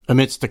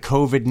Amidst the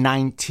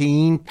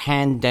COVID-19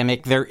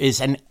 pandemic, there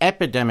is an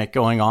epidemic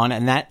going on,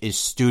 and that is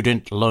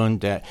student loan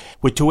debt.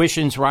 With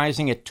tuitions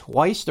rising at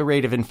twice the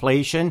rate of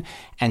inflation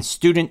and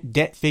student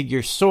debt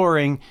figures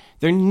soaring,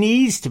 there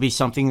needs to be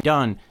something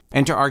done.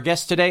 Enter our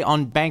guest today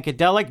on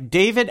Bankadelic,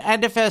 David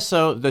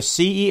Adefeso, the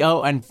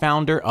CEO and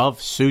founder of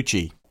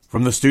Suchi.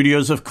 From the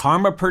studios of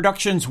Karma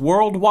Productions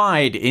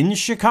Worldwide in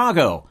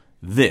Chicago,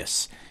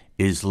 this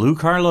is Lou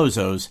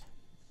Carlozo's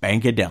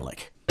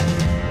Bankadelic.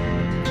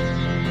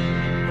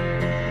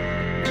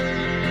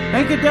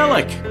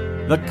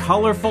 Bankadelic, the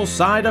colorful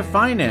side of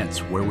finance,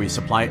 where we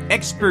supply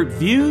expert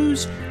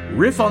views,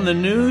 riff on the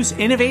news,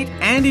 innovate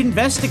and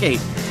investigate.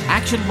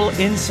 Actionable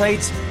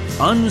insights,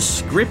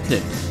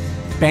 unscripted.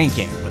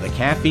 Banking with a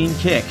caffeine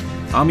kick.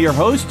 I'm your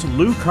host,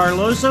 Lou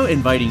Carlozo,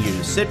 inviting you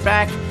to sit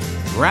back,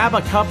 grab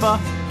a cuppa,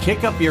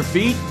 kick up your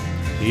feet.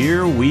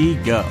 Here we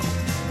go.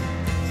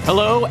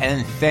 Hello,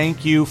 and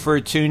thank you for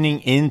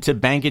tuning in to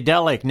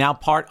Bankadelic, now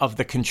part of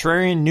the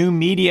Contrarian New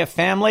Media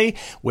family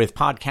with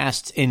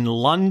podcasts in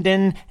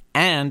London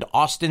and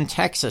Austin,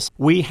 Texas.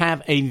 We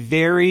have a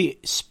very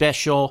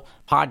special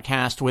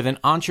podcast with an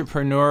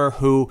entrepreneur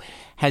who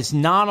has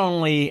not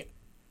only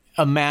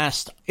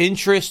amassed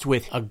interest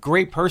with a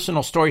great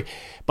personal story,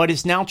 but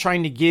is now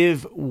trying to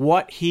give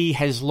what he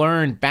has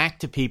learned back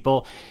to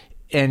people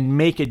and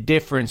make a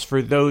difference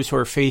for those who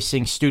are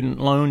facing student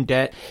loan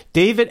debt.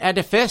 David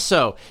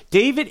Adefeso.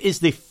 David is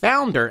the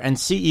founder and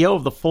CEO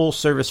of the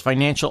full-service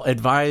financial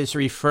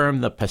advisory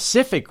firm, the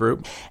Pacific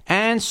Group,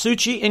 and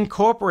Suchi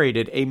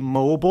Incorporated, a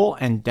mobile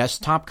and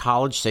desktop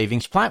college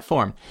savings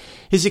platform.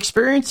 His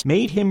experience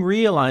made him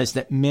realize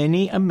that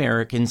many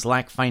Americans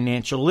lack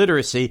financial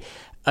literacy,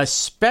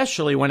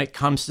 especially when it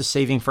comes to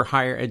saving for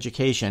higher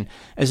education.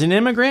 As an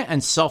immigrant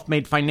and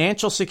self-made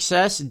financial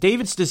success,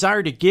 David's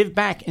desire to give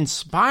back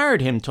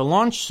inspired him to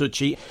launch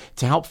Suchi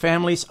to help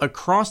families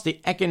across the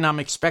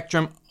economic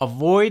spectrum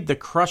avoid the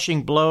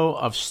crushing blow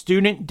of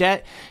student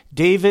debt.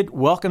 David,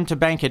 welcome to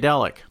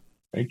Bankadelic.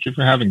 Thank you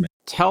for having me.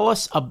 Tell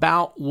us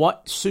about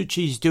what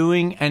Suchi's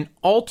doing and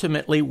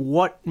ultimately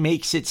what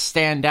makes it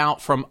stand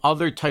out from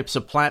other types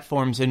of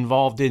platforms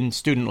involved in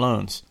student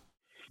loans.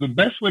 The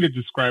best way to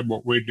describe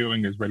what we're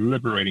doing is we're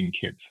liberating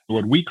kids.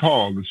 What we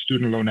call the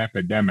student loan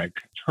epidemic,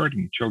 it's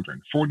hurting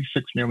children,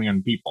 46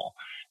 million people,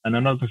 and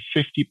another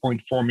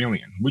 50.4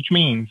 million, which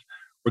means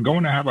we're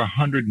going to have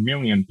 100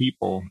 million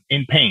people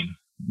in pain,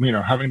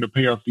 having to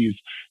pay off these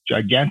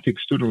gigantic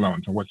student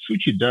loans. And what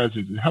Suchi does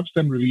is it helps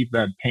them relieve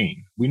that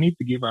pain. We need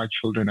to give our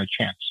children a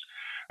chance.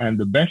 And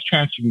the best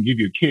chance you can give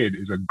your kid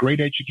is a great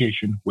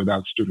education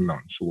without student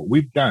loans. So what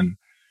we've done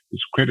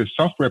is create a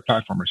software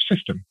platform or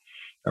system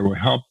that will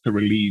help to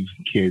relieve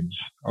kids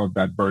of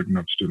that burden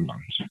of student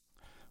loans.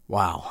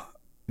 Wow.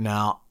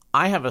 Now,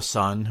 I have a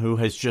son who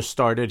has just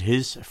started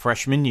his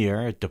freshman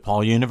year at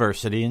DePaul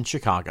University in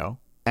Chicago,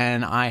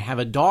 and I have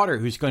a daughter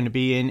who's going to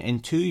be in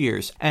 2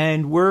 years,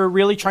 and we're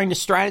really trying to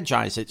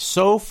strategize it.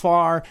 So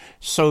far,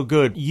 so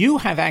good. You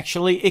have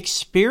actually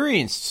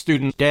experienced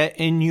student debt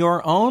in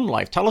your own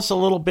life. Tell us a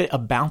little bit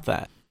about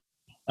that.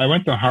 I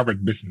went to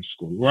Harvard Business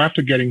School. Well,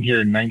 after getting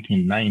here in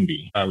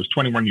 1990, I was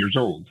 21 years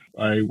old.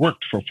 I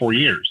worked for 4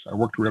 years. I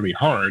worked really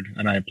hard,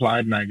 and I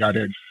applied, and I got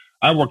in.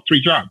 I worked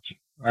 3 jobs.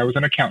 I was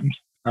an accountant.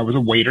 I was a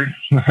waiter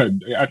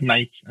at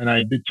night, and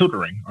I did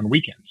tutoring on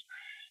weekends.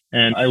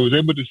 And I was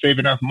able to save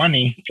enough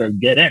money to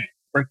get in.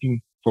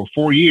 Working for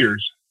 4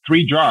 years,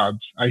 3 jobs,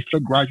 I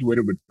still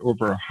graduated with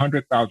over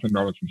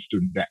 $100,000 in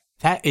student debt.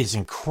 That is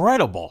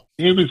incredible.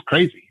 It was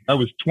crazy. I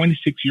was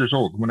 26 years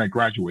old when I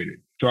graduated.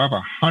 So I have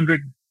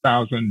 $100,000.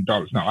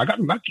 Now, I got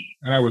lucky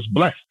and I was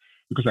blessed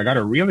because I got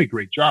a really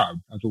great job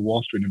as a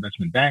Wall Street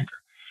investment banker.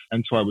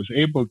 And so I was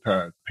able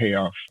to pay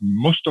off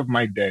most of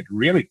my debt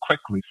really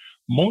quickly.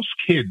 Most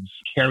kids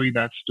carry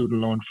that student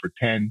loan for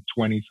 10,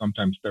 20,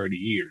 sometimes 30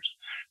 years.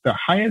 The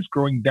highest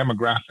growing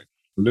demographic,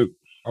 Luke,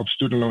 of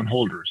student loan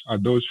holders are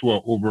those who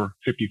are over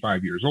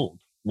 55 years old.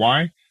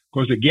 Why?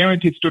 Because they're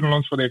guaranteed student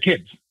loans for their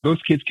kids.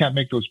 Those kids can't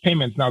make those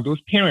payments. Now,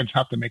 those parents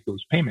have to make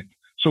those payments.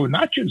 So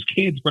not just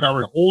kids, but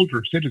our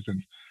older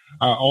citizens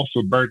are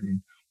also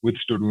burdened with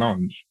student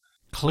loans.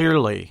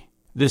 Clearly,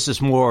 this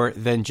is more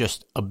than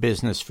just a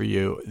business for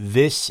you.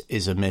 This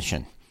is a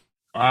mission.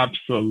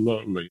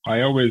 Absolutely.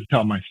 I always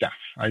tell my staff,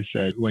 I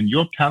said, when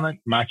your talent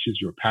matches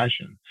your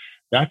passion,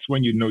 that's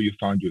when you know you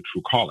found your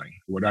true calling,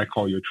 what I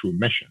call your true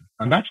mission.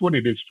 And that's what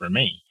it is for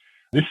me.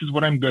 This is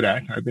what I'm good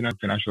at. I've been a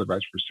financial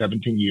advisor for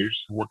 17 years.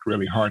 I worked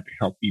really hard to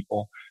help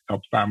people,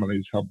 help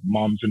families, help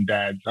moms and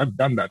dads. I've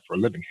done that for a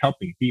living,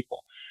 helping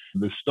people.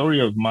 The story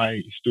of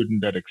my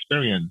student debt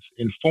experience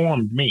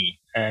informed me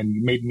and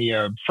made me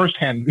a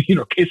firsthand,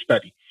 case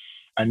study.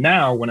 And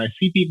now when I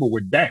see people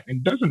with debt,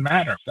 it doesn't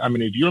matter. I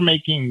mean, if you're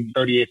making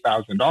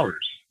 $38,000,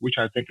 which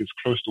I think is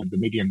close to the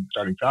median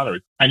starting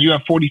salary, and you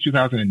have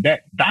 $42,000 in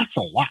debt, that's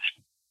a lot.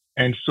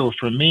 And so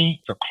for me,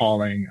 it's a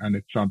calling and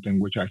it's something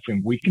which I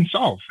think we can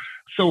solve.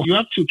 So you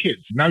have 2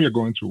 kids. Now you're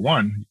going through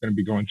one. You're going to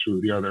be going through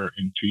the other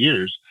in 2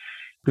 years.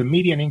 The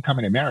median income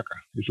in America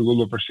is a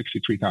little over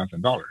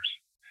 $63,000.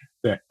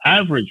 The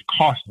average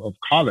cost of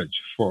college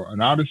for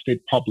an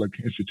out-of-state public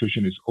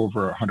institution is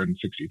over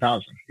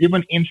 160,000.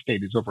 Even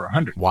in-state is over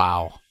 100.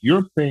 Wow.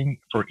 You're paying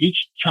for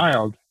each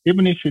child,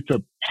 even if it's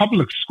a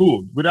public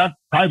school, without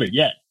private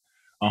yet,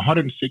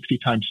 160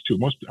 times 2.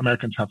 Most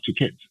Americans have 2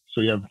 kids,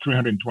 so you have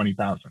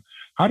 320,000.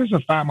 How does a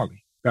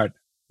family that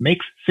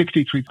makes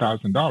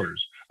 $63,000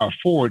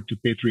 afford to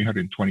pay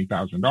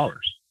 $320,000?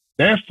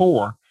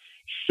 Therefore,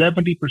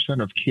 70%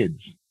 of kids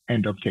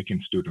end up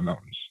taking student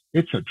loans.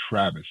 It's a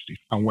travesty.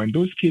 And when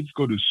those kids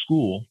go to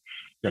school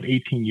at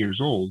 18 years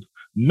old,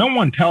 no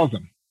one tells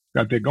them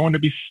that they're going to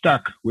be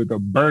stuck with a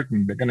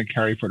burden they're going to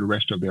carry for the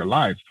rest of their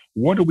lives.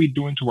 What are we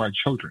doing to our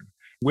children?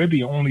 We're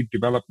the only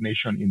developed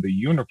nation in the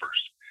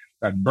universe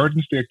that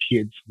burdens their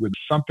kids with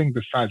something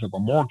the size of a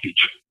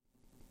mortgage.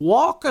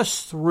 Walk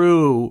us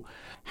through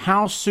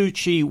how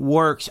Tsuchi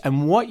works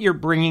and what you're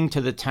bringing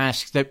to the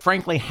task that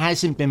frankly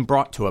hasn't been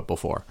brought to it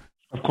before.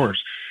 Of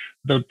course.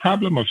 The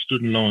problem of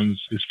student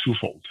loans is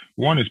twofold.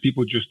 One is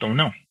people just don't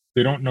know.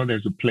 They don't know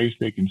there's a place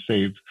they can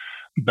save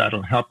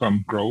that'll help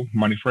them grow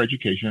money for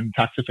education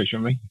tax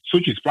efficiently.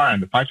 Tsuchi's plan,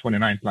 the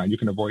 529 plan, you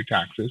can avoid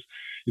taxes.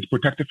 It's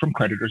protected from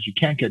creditors. You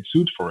can't get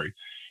sued for it.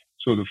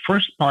 So the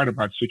first part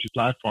about Tsuchi's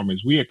platform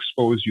is we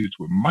expose you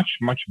to a much,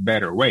 much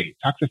better way,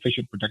 tax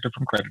efficient, protected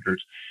from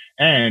creditors,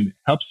 and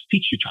helps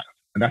teach your child.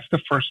 And that's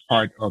the first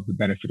part of the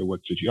benefit of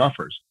what Tsuchi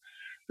offers.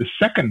 The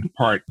second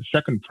part, the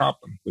second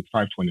problem with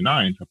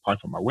 529s, apart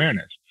from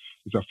awareness,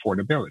 is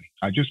affordability.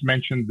 I just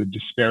mentioned the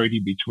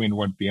disparity between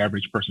what the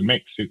average person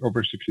makes,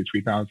 over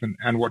 $63,000,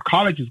 and what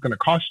college is going to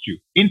cost you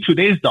in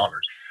today's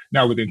dollars.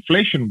 Now, with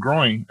inflation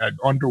growing at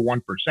under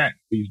 1%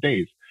 these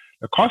days,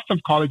 the cost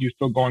of college is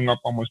still going up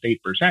almost 8%.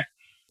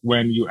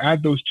 When you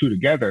add those two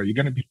together, you're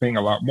going to be paying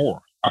a lot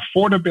more.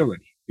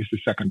 Affordability is the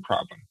second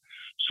problem.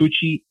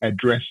 Tsuchi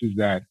addresses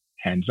that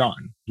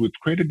hands-on. We've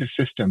created a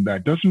system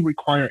that doesn't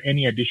require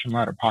any additional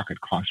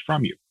out-of-pocket cost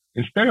from you.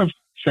 Instead of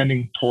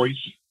sending toys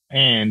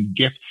and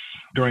gifts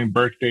during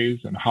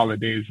birthdays and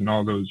holidays and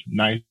all those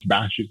nice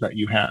bashes that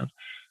you have,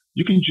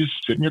 you can just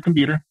sit in your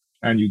computer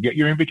and you get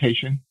your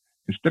invitation.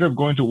 Instead of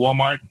going to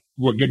Walmart,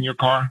 getting your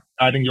car,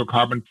 adding your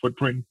carbon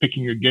footprint,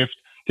 picking your gift,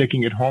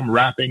 taking it home,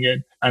 wrapping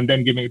it, and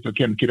then giving it to a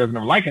kid, and the kid doesn't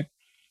like it,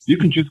 you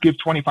can just give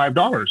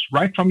 $25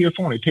 right from your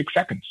phone. It takes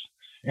seconds.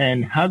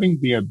 And having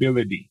the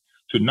ability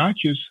to not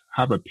just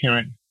have a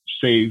parent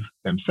save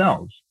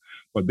themselves,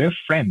 but their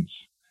friends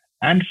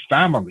and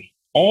family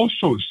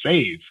also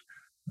save.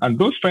 And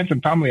those friends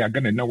and family are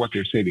going to know what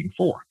they're saving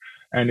for.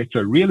 And it's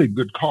a really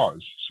good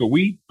cause. So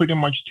we pretty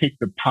much take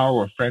the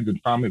power of friends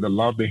and family, the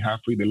love they have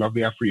for you, the love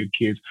they have for your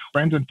kids.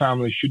 Friends and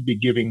family should be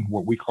giving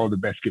what we call the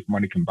best gift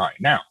money can buy.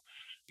 Now,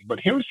 but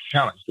here's the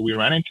challenge that we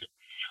ran into.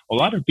 A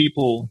lot of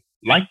people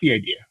like the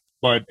idea,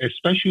 but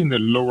especially in the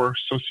lower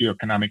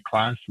socioeconomic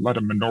class, a lot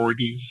of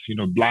minorities,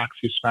 Blacks,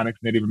 Hispanics,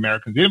 Native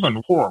Americans,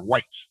 even poor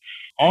whites,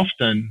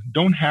 often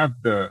don't have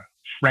the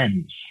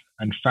friends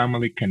and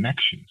family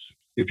connections.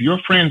 If your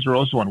friends are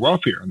also on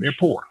welfare and they're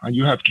poor and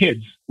you have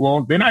kids,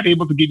 well, they're not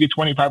able to give you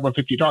 $25 or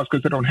 $50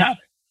 because they don't have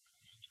it.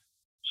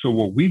 So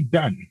what we've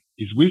done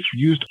is we've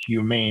used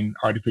humane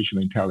artificial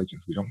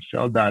intelligence. We don't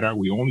sell data.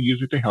 We only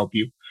use it to help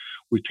you.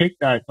 We take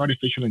that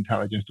artificial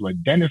intelligence to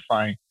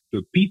identify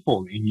the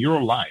people in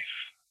your life,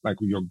 like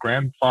your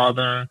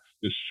grandfather,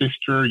 your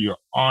sister, your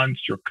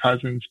aunts, your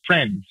cousins,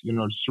 friends,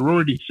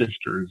 sorority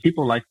sisters,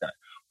 people like that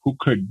who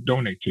could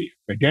donate to you.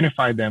 We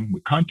identify them,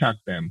 we contact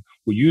them,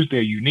 we use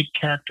their unique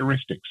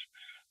characteristics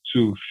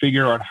to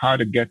figure out how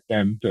to get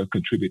them to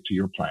contribute to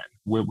your plan.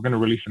 We're going to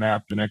release an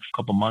app the next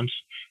couple months,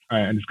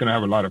 and it's going to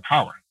have a lot of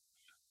power.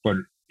 But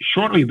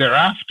shortly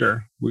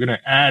thereafter, we're going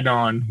to add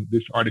on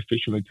this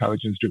artificial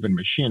intelligence-driven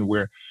machine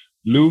where,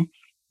 Lou,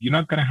 you're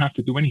not going to have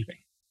to do anything.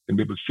 You're going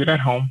to be able to sit at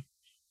home,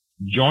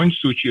 join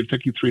Tsuchi. It'll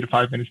take you 3 to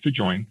 5 minutes to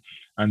join,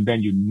 and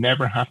then you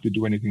never have to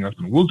do anything else.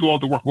 We'll do all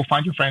the work. We'll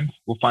find your friends.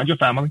 We'll find your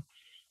family.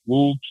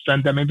 We'll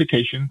send them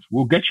invitations.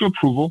 We'll get you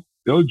approval.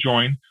 They'll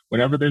join.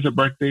 Whenever there's a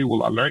birthday,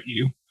 we'll alert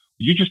you.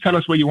 You just tell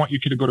us where you want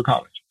your kid to go to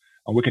college,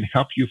 and we can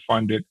help you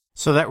fund it.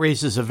 So that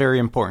raises a very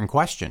important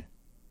question.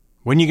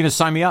 When are you going to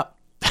sign me up?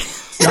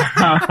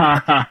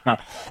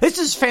 This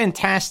is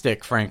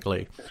fantastic,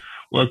 frankly.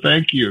 Well,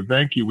 thank you.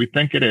 Thank you. We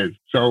think it is.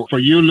 So for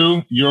you,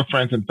 Lou, your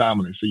friends and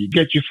family. So you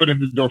get your foot in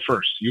the door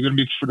first. You're going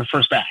to be for the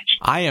first batch.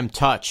 I am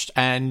touched,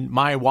 and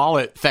my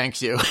wallet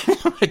thanks you.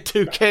 My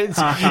 2 kids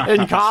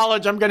in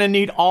college. I'm going to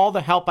need all the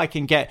help I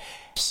can get.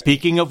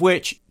 Speaking of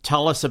which,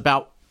 tell us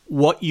about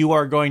what you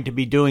are going to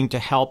be doing to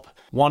help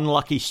one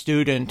lucky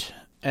student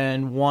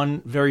and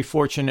one very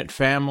fortunate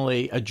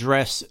family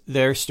address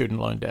their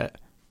student loan debt.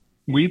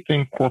 We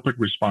think corporate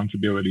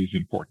responsibility is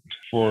important.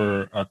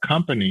 For a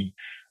company,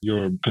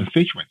 your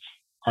constituents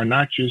are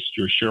not just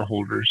your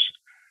shareholders.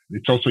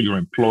 It's also your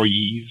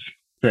employees,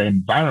 the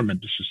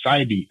environment, the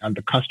society, and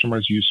the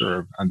customers you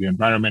serve, and the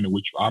environment in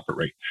which you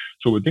operate.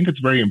 So we think it's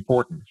very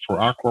important for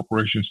our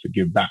corporations to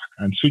give back.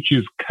 And Tsuchi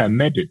is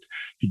committed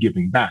to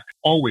giving back,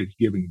 always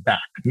giving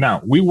back.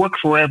 Now, we work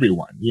for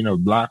everyone,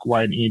 Black,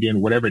 white,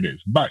 Indian, whatever it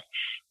is. But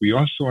We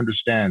also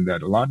understand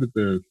that a lot of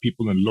the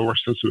people in lower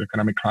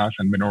socioeconomic class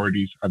and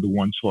minorities are the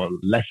ones who are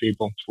less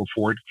able to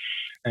afford.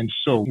 And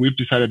so we've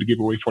decided to give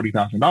away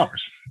 $40,000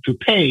 to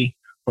pay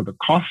for the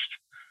cost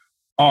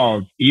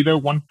of either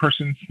one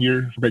person's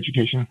year of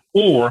education,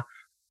 or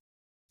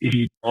if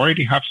you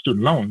already have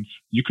student loans,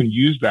 you can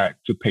use that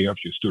to pay off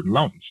your student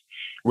loans.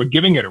 We're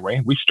giving it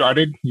away. We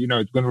started,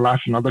 it's going to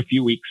last another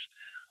few weeks.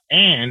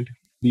 And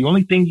the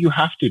only thing you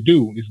have to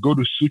do is go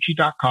to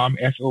Sootchi.com,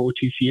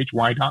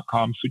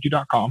 SOOTCHY.com,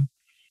 Sootchi.com,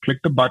 click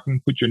the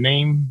button, put your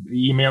name,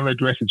 email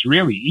address. It's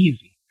really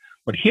easy.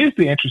 But here's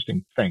the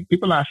interesting thing.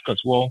 People ask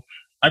us, well,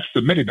 I've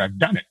submitted, I've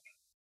done it.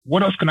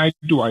 What else can I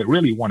do? I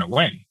really want to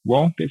win.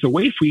 Well, there's a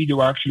way for you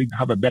to actually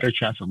have a better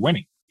chance of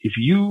winning. If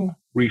you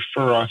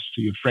refer us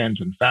to your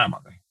friends and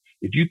family,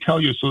 if you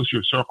tell your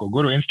social circle,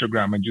 go to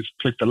Instagram and just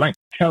click the link.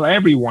 Tell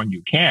everyone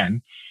you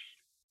can.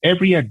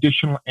 Every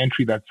additional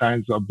entry that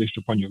signs up based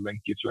upon your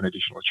link gives you an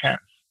additional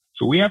chance.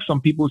 So we have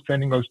some people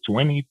sending us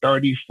 20,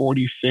 30,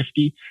 40,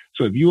 50.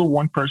 So if you are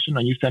one person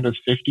and you send us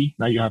 50,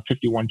 now you have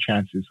 51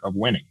 chances of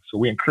winning. So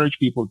we encourage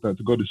people to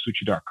go to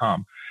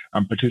Sootchi.com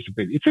and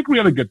participate. It's a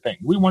really good thing.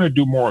 We want to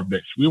do more of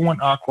this. We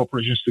want our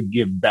corporations to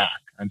give back.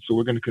 And so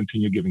we're going to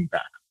continue giving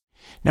back.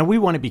 Now, we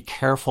want to be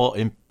careful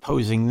in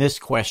posing this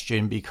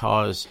question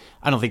because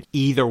I don't think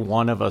either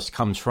one of us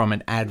comes from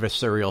an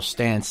adversarial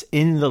stance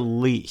in the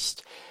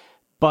least.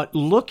 But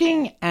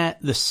looking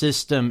at the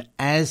system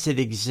as it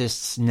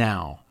exists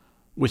now,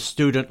 with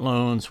student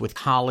loans, with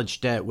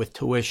college debt, with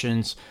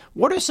tuitions,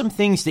 what are some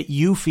things that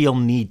you feel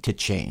need to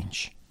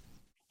change?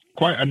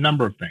 Quite a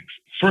number of things.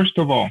 First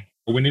of all,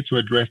 we need to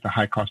address the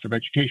high cost of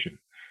education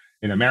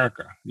in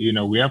America.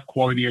 We have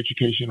quality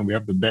education, we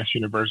have the best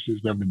universities,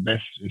 we have the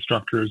best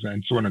instructors,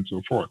 and so on and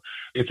so forth.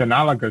 It's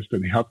analogous to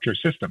the healthcare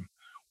system.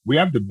 We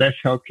have the best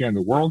healthcare in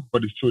the world,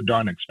 but it's so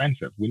darn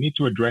expensive. We need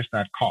to address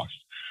that cost.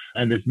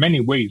 And there's many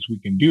ways we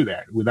can do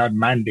that without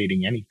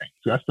mandating anything.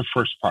 So that's the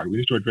first part. We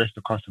need to address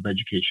the cost of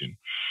education.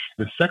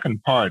 The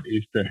second part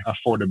is the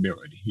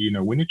affordability.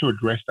 We need to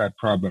address that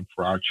problem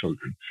for our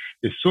children.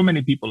 There's so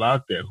many people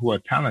out there who are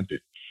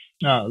talented.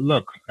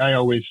 Look, I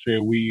always say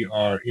we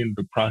are in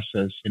the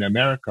process in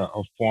America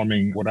of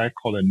forming what I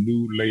call a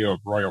new layer of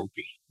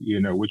royalty,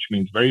 which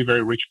means very,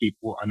 very rich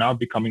people are now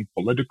becoming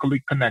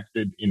politically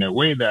connected in a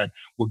way that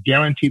will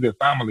guarantee their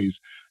families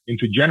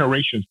into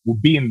generations will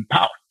be in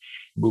power.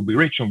 Will be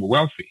rich and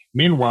wealthy.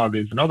 Meanwhile,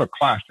 there's another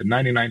class, the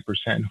 99%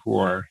 who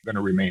are going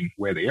to remain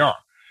where they are.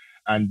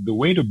 And the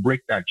way to break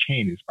that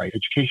chain is by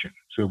education.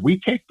 So if we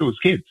take those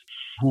kids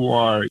who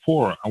are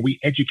poor and we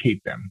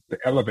educate them to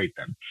elevate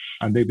them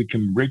and they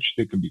become rich,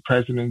 they can be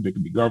presidents, they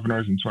can be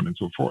governors, and so on and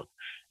so forth.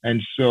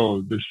 And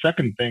so the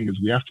second thing is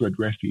we have to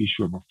address the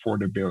issue of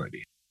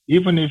affordability.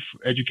 Even if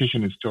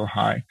education is still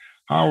high,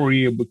 how are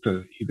we able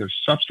to either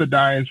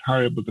subsidize, how are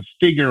we able to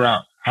figure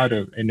out how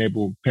to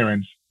enable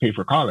parents pay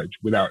for college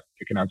without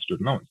taking out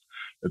student loans?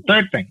 The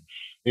third thing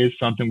is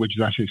something which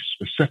is actually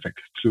specific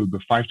to the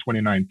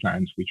 529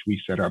 plans, which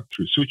we set up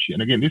through Sootchi.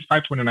 And again, these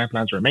 529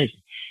 plans are amazing.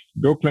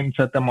 Bill Clinton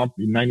set them up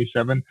in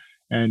 97,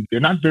 and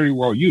they're not very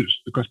well used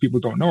because people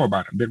don't know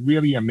about them. They're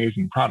really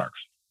amazing products.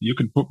 You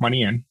can put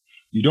money in.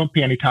 You don't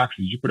pay any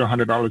taxes. You put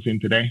 $100 in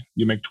today,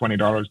 you make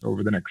 $20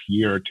 over the next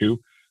year or two.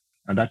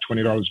 And that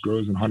 $20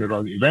 grows and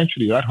 $100.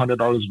 Eventually, that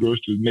 $100 grows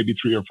to maybe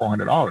 $300 or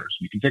 $400.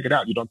 You can take it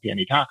out. You don't pay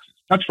any taxes.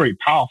 That's very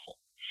powerful.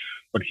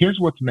 But here's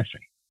what's missing.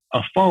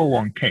 A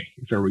 401k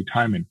is a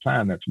retirement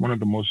plan that's one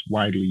of the most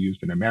widely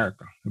used in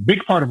America. A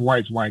big part of why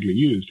it's widely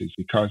used is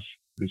because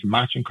there's a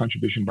matching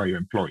contribution by your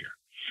employer.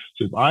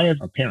 So if I, as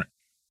a parent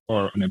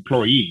or an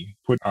employee,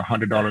 put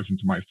 $100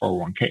 into my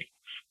 401k,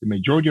 the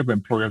majority of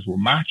employers will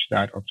match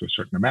that up to a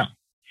certain amount.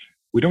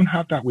 We don't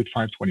have that with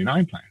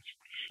 529 plans.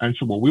 And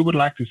so what we would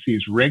like to see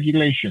is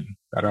regulation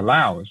that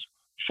allows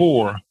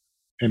for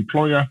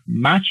employer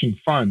matching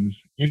funds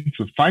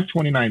into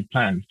 529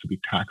 plans to be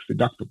tax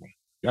deductible.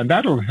 And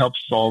that'll help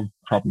solve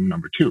problem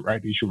number 2,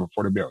 right? The issue of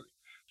affordability.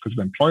 Because if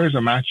employers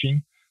are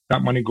matching,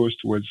 that money goes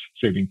towards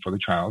saving for the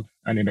child.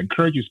 And it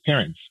encourages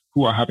parents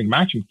who are having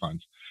matching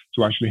funds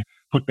to actually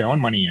put their own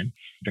money in.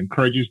 It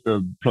encourages the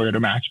employer to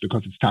match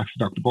because it's tax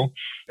deductible.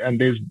 And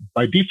there's,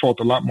 by default,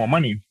 a lot more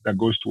money that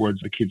goes towards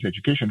the kids'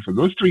 education. So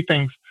those 3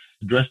 things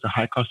address the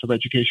high cost of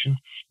education.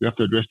 We have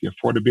to address the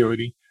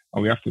affordability.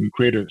 And we have to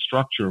create a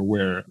structure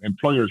where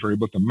employers are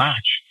able to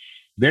match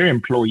their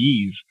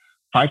employees'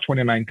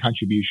 529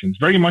 contributions,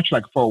 very much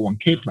like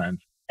 401k plans,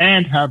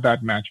 and have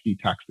that match be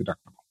tax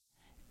deductible.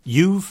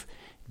 You've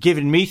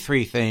given me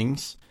 3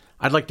 things.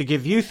 I'd like to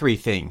give you 3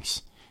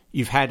 things.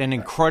 You've had an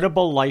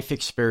incredible life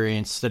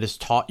experience that has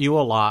taught you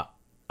a lot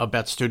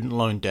about student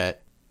loan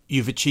debt.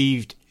 You've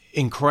achieved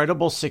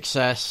incredible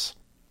success,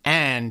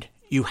 and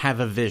you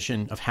have a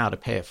vision of how to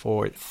pay it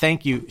forward.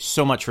 Thank you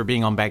so much for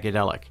being on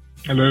Bankadelic.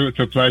 Hello, it's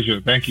a pleasure.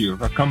 Thank you.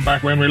 I'll come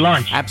back when we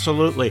launch.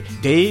 Absolutely.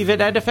 David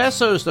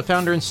Adefeso, the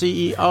founder and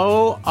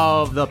CEO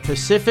of the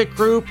Pacific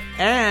Group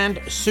and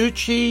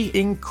Sootchi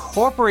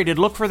Incorporated.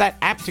 Look for that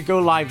app to go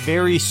live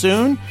very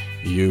soon.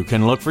 You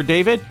can look for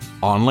David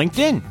on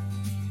LinkedIn.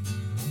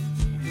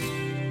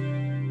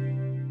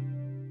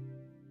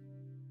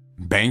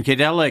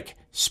 Bankadelic,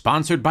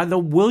 sponsored by the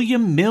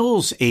William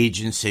Mills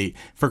Agency.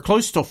 For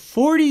close to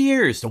 40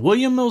 years, the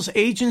William Mills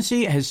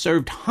Agency has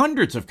served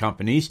hundreds of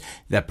companies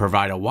that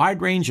provide a wide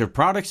range of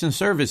products and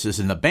services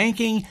in the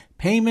banking,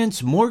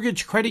 payments,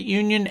 mortgage, credit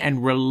union,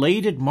 and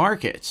related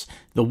markets.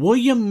 The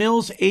William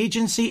Mills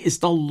Agency is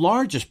the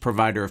largest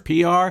provider of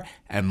PR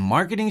and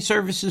marketing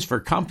services for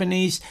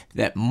companies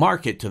that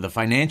market to the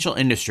financial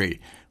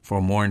industry.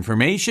 For more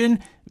information,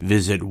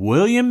 visit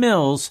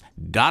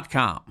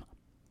williammills.com.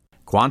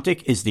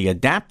 Quantic is the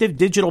adaptive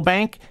digital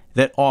bank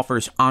that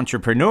offers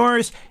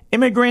entrepreneurs,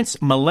 immigrants,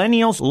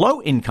 millennials,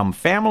 low-income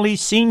families,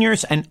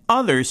 seniors, and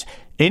others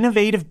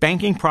innovative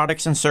banking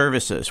products and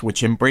services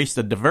which embrace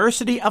the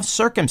diversity of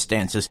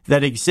circumstances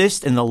that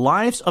exist in the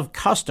lives of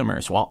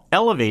customers while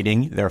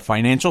elevating their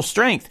financial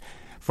strength.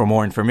 For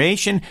more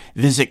information,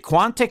 visit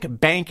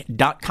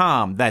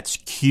quanticbank.com. That's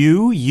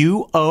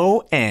QUONTIC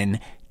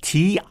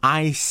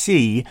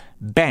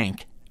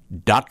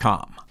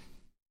bank.com.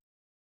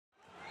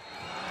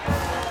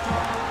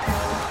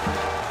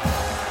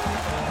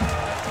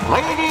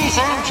 Ladies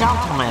and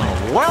gentlemen,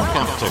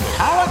 welcome to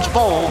College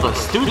Bowl, the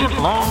Student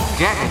Loan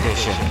Debt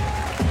Edition.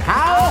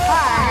 How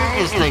high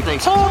is the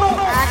total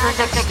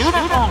aggregate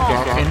student loan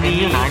debt in the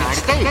United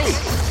States?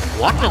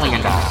 $1 million,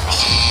 $5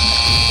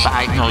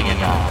 million,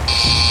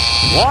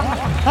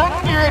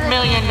 $100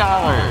 million, $1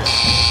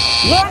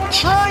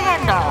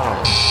 trillion,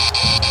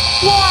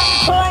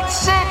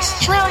 $1.6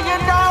 trillion.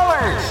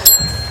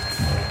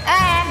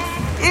 And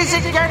is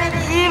it getting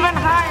even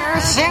higher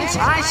since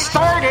I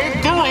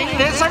started doing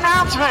this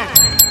announcement?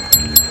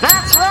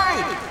 That's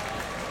right.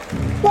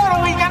 What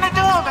are we going to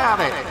do about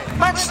it?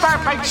 Let's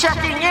start by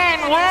checking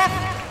in with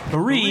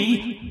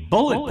 3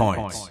 bullet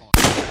points.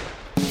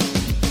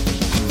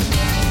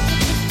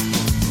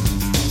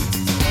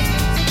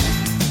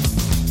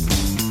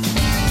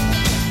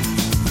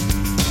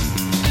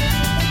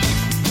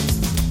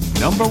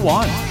 Number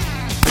 1.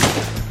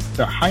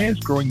 The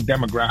highest growing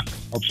demographic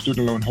of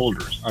student loan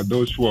holders are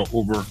those who are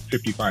over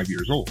 55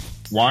 years old.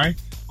 Why?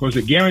 Because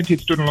they guaranteed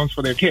student loans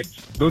for their kids.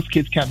 Those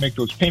kids can't make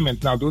those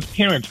payments. Now, those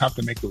parents have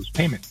to make those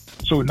payments.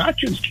 So not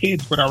just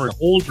kids, but our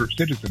older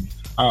citizens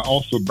are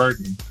also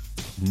burdened.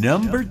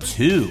 Number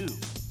 2.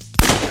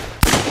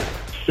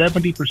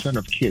 70%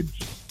 of kids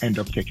end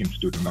up taking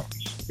student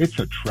loans. It's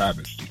a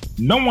travesty.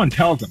 No one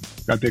tells them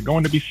that they're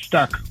going to be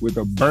stuck with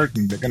a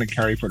burden they're going to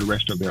carry for the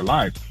rest of their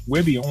lives.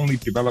 We're the only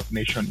developed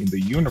nation in the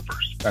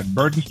universe that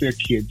burdens their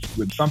kids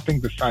with something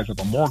the size of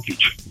a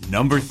mortgage.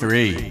 Number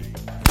 3.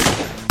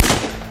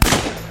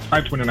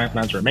 529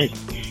 plans are amazing.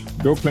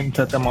 Bill Clinton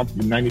set them up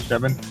in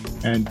 97,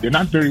 and they're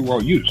not very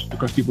well used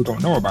because people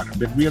don't know about them.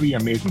 They're really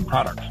amazing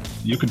products.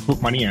 You can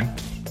put money in.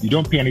 You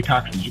don't pay any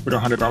taxes. You put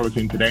 $100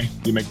 in today,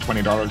 you make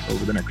 $20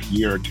 over the next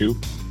year or two.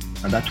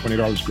 And that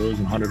 $20 grows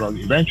and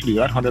 $100. Eventually,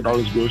 that $100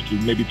 grows to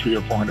maybe $300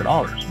 or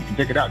 $400. You can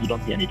take it out. You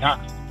don't pay any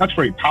tax. That's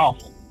very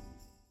powerful.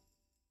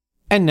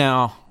 And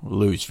now,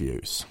 Lou's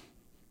Views.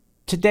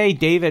 Today,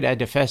 David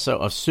Adefeso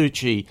of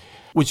Suchi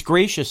was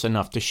gracious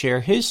enough to share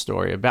his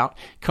story about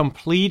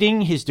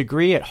completing his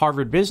degree at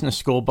Harvard Business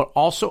School, but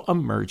also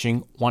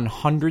emerging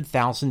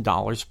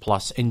 $100,000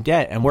 plus in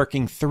debt and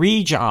working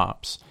 3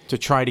 jobs to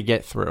try to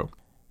get through.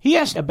 He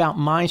asked about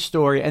my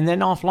story and then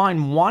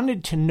offline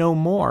wanted to know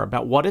more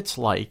about what it's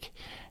like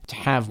to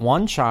have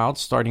one child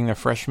starting their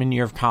freshman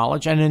year of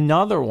college and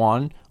another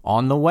one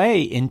on the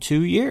way in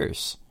 2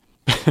 years.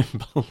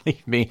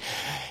 Believe me,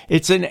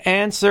 it's an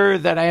answer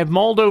that I have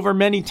mulled over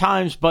many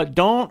times, but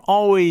don't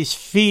always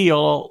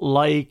feel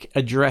like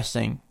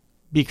addressing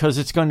because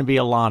it's going to be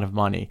a lot of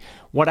money.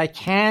 What I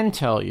can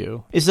tell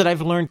you is that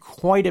I've learned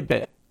quite a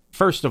bit.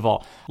 First of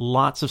all,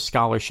 lots of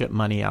scholarship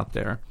money out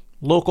there.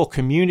 Local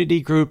community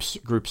groups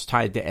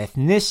tied to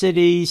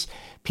ethnicities,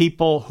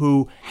 people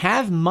who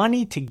have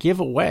money to give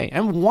away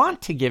and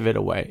want to give it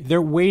away.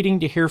 They're waiting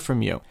to hear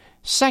from you.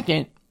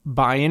 Second,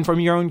 buy-in from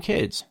your own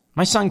kids.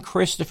 My son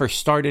Christopher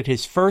started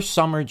his first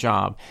summer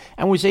job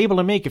and was able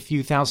to make a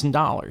few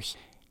 $1,000s.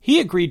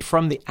 He agreed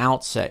from the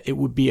outset it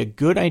would be a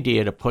good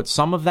idea to put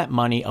some of that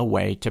money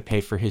away to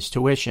pay for his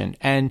tuition.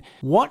 And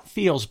what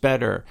feels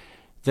better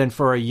than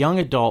for a young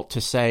adult to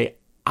say,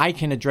 I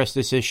can address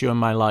this issue in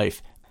my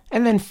life?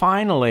 And then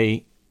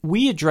finally,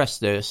 we address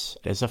this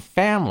as a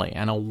family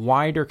and a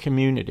wider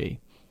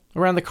community.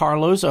 Around the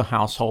Carlozo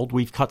household,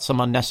 we've cut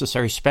some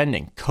unnecessary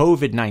spending.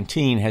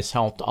 COVID-19 has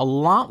helped a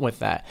lot with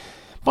that.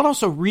 But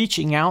also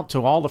reaching out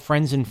to all the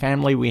friends and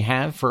family we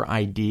have for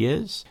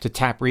ideas, to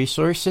tap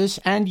resources,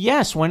 and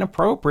yes, when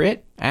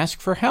appropriate,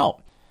 ask for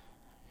help.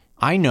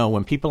 I know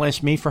when people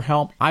ask me for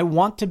help, I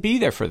want to be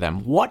there for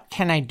them. What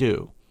can I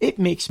do? It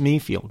makes me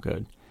feel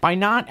good. By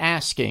not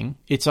asking,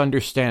 it's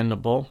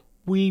understandable.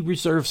 We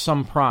reserve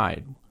some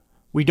pride.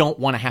 We don't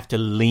want to have to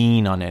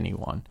lean on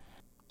anyone.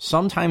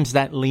 Sometimes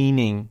that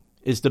leaning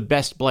is the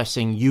best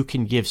blessing you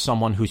can give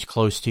someone who's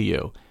close to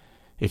you.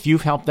 If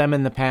you've helped them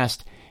in the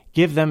past,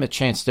 give them a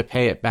chance to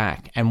pay it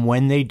back. And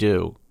when they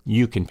do,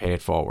 you can pay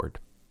it forward.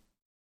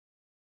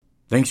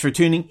 Thanks for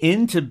tuning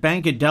in to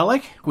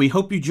Bankadelic. We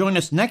hope you join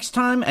us next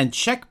time and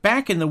check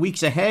back in the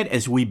weeks ahead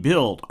as we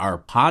build our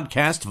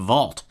podcast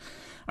vault.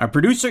 Our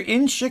producer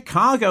in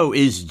Chicago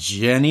is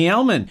Jenny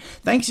Ellman.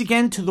 Thanks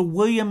again to the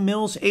William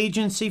Mills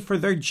Agency for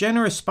their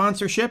generous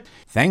sponsorship.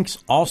 Thanks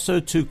also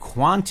to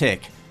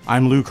Quantic.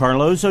 I'm Lou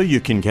Carlozo. You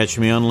can catch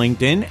me on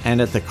LinkedIn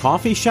and at the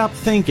coffee shop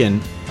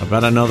thinking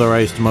about another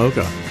iced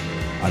mocha.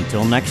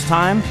 Until next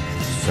time,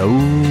 so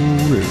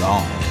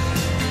long.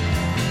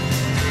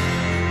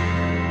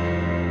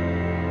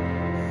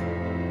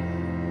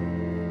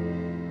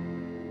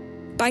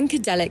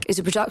 Bankadelic is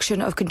a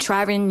production of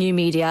Contrarian New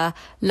Media,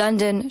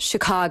 London,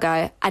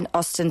 Chicago, and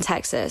Austin,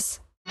 Texas.